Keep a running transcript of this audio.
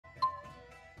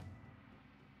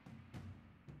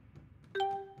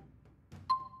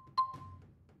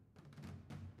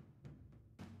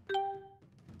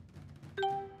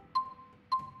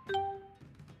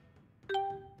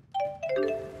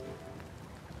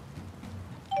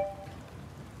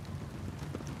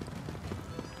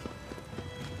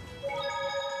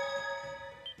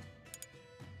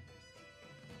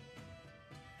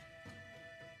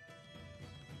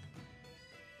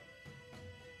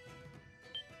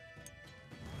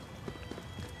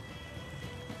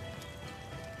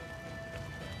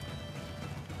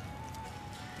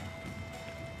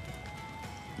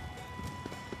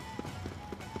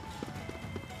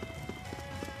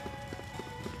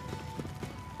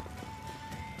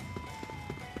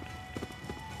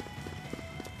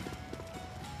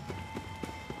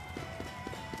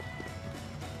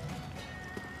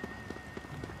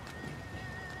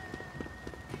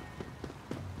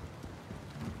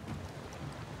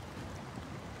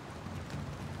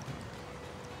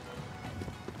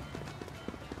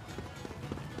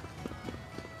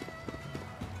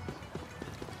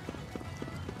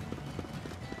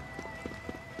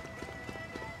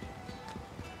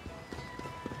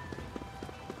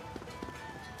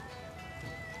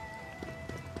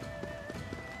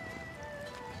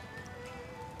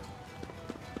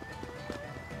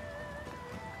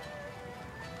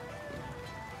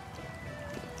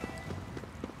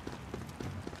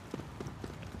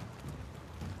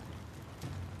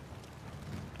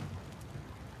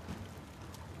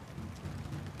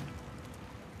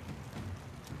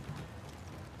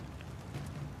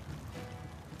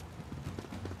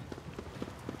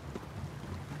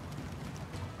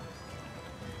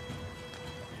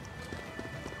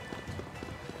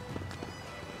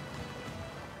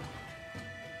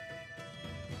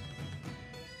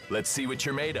Let's see what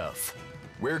you're made of.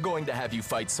 We're going to have you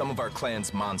fight some of our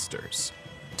clan's monsters.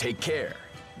 Take care.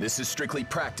 This is strictly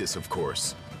practice, of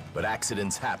course, but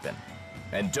accidents happen.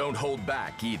 And don't hold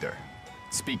back either.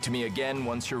 Speak to me again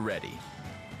once you're ready.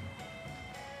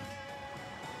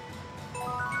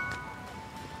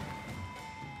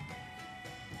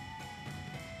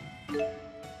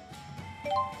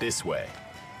 This way.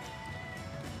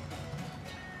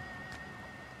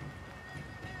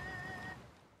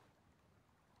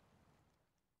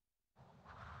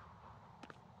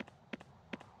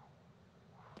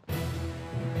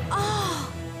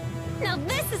 Oh! Now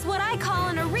this is what I call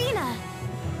an arena!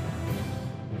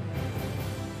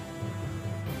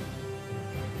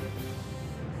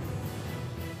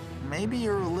 Maybe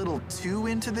you're a little too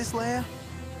into this, Leia?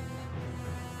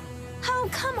 Oh,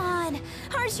 come on!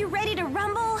 Aren't you ready to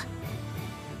rumble?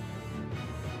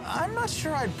 I'm not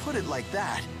sure I'd put it like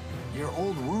that. Your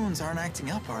old wounds aren't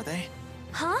acting up, are they?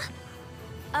 Huh?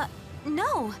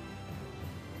 No.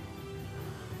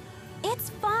 It's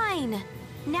fine.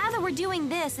 Now that we're doing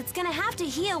this, it's gonna have to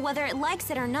heal whether it likes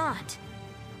it or not.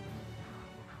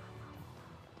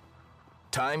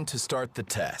 Time to start the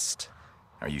test.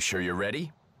 Are you sure you're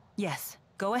ready? Yes,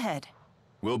 go ahead.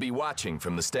 We'll be watching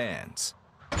from the stands.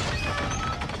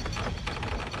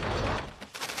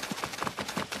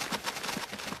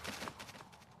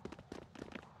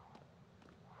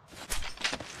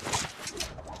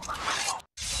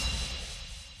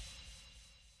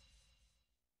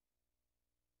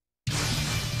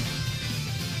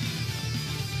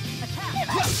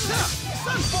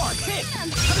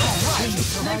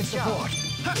 Provide support.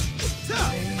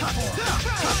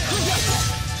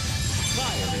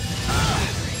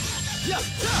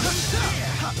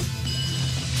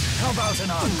 How about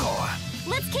an encore?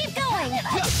 Let's keep going!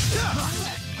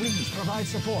 Please provide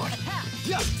support.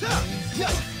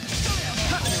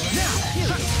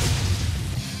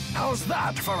 How's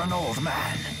that for an old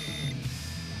man?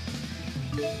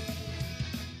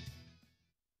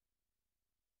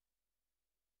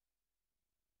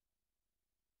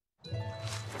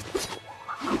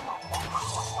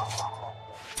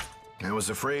 I was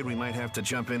afraid we might have to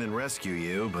jump in and rescue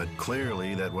you, but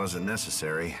clearly that wasn't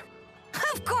necessary.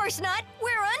 Of course not!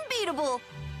 We're unbeatable!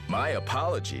 My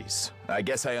apologies. I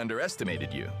guess I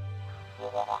underestimated you.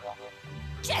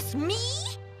 Just me?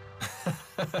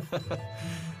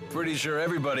 Pretty sure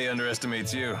everybody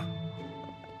underestimates you.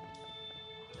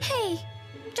 Hey,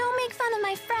 don't make fun of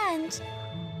my friend.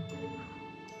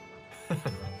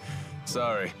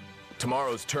 Sorry.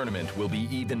 Tomorrow's tournament will be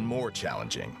even more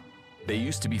challenging. They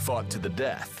used to be fought to the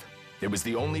death. It was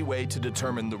the only way to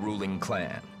determine the ruling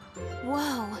clan.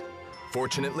 Whoa.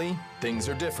 Fortunately, things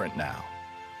are different now.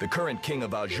 The current king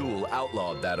of Azul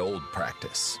outlawed that old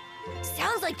practice.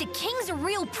 Sounds like the king's a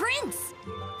real prince.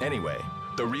 Anyway,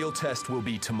 the real test will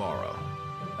be tomorrow.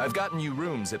 I've gotten you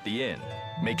rooms at the inn.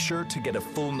 Make sure to get a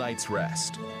full night's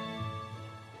rest.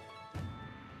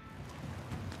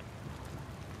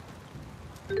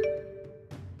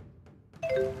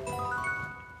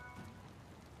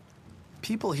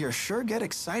 People here sure get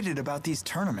excited about these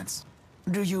tournaments.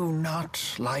 Do you not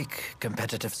like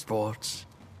competitive sports?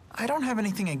 I don't have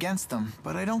anything against them,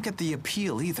 but I don't get the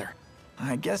appeal either.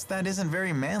 I guess that isn't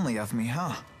very manly of me,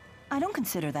 huh? I don't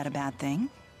consider that a bad thing.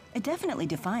 It definitely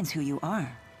defines who you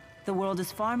are. The world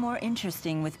is far more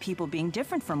interesting with people being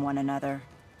different from one another.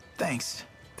 Thanks.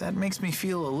 That makes me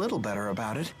feel a little better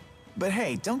about it. But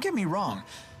hey, don't get me wrong.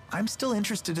 I'm still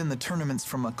interested in the tournaments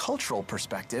from a cultural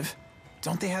perspective.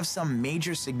 Don't they have some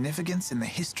major significance in the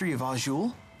history of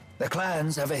Azul? The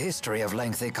clans have a history of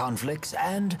lengthy conflicts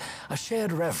and a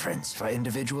shared reverence for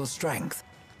individual strength.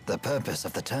 The purpose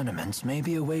of the tournaments may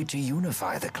be a way to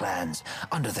unify the clans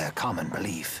under their common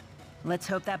belief. Let's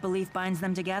hope that belief binds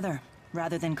them together,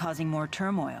 rather than causing more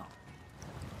turmoil.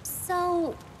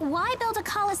 So, why build a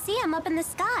coliseum up in the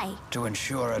sky? To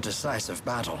ensure a decisive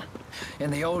battle.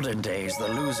 In the olden days, the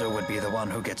loser would be the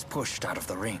one who gets pushed out of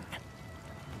the ring.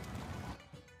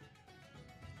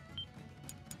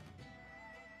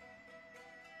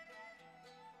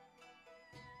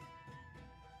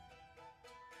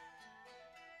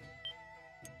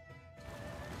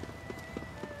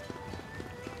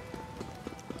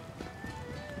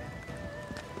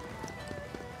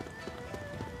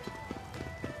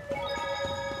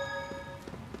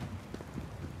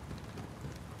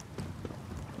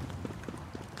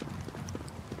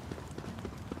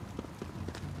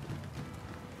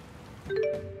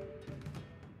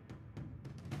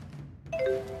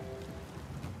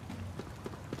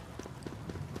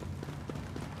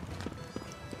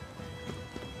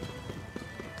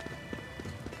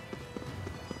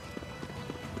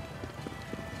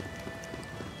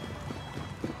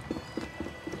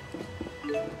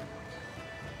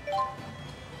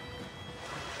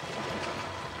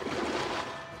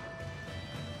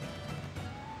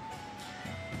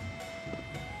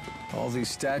 All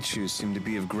these statues seem to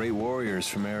be of great warriors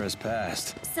from eras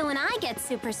past. So when I get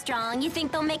super strong, you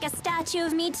think they'll make a statue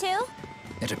of me too?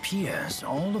 It appears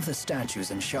all of the statues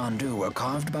in Shandu were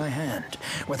carved by hand,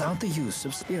 without the use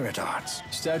of spirit arts.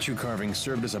 Statue carving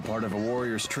served as a part of a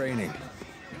warrior's training.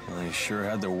 Well, they sure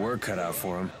had their work cut out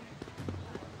for them.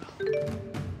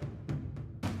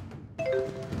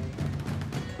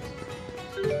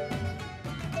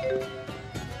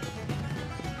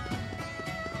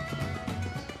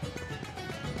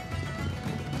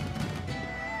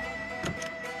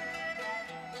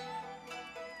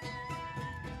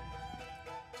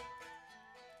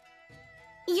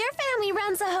 Your family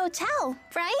runs a hotel,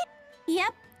 right?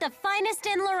 Yep, the finest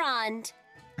in Lorand.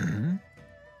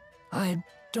 I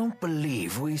don't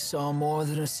believe we saw more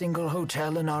than a single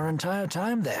hotel in our entire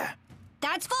time there.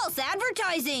 That's false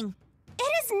advertising!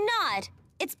 It is not.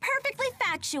 It's perfectly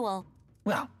factual.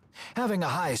 Well, having a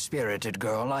high-spirited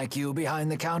girl like you behind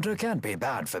the counter can't be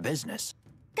bad for business.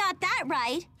 Got that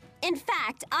right. In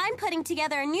fact, I'm putting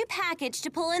together a new package to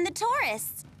pull in the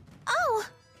tourists. Oh,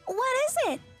 what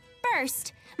is it?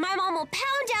 First, my mom will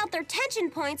pound out their tension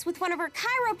points with one of her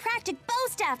chiropractic bow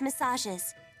staff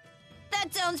massages.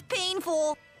 That sounds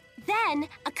painful. Then,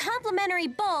 a complimentary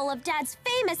bowl of Dad's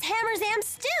famous Hammerzam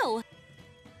stew.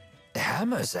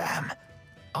 Hammerzam?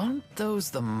 Aren't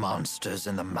those the monsters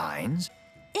in the mines?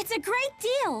 It's a great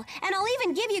deal, and I'll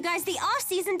even give you guys the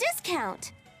off-season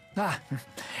discount. Ah,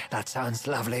 that sounds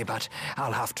lovely, but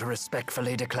I'll have to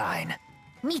respectfully decline.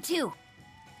 Me too.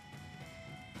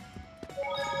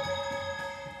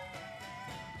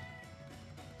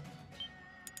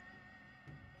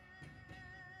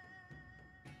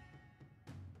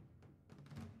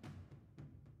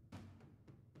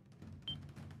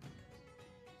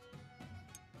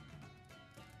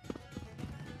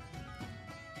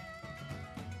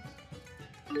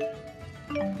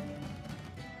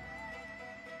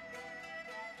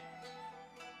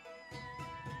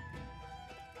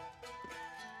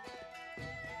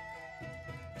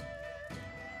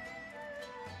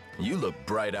 You look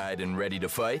bright-eyed and ready to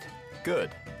fight. Good.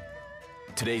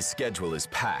 Today's schedule is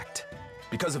packed.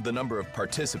 Because of the number of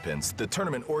participants, the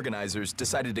tournament organizers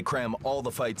decided to cram all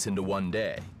the fights into one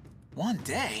day. One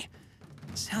day?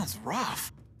 Sounds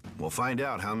rough. We'll find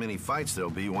out how many fights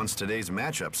there'll be once today's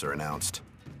matchups are announced.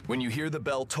 When you hear the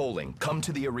bell tolling, come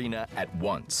to the arena at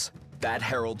once. That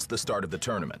heralds the start of the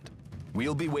tournament.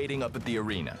 We'll be waiting up at the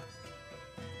arena.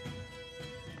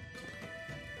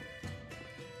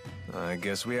 I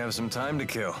guess we have some time to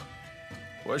kill.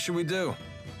 What should we do?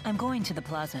 I'm going to the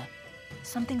plaza.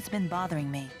 Something's been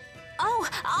bothering me. Oh,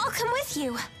 I'll come with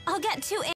you. I'll get 2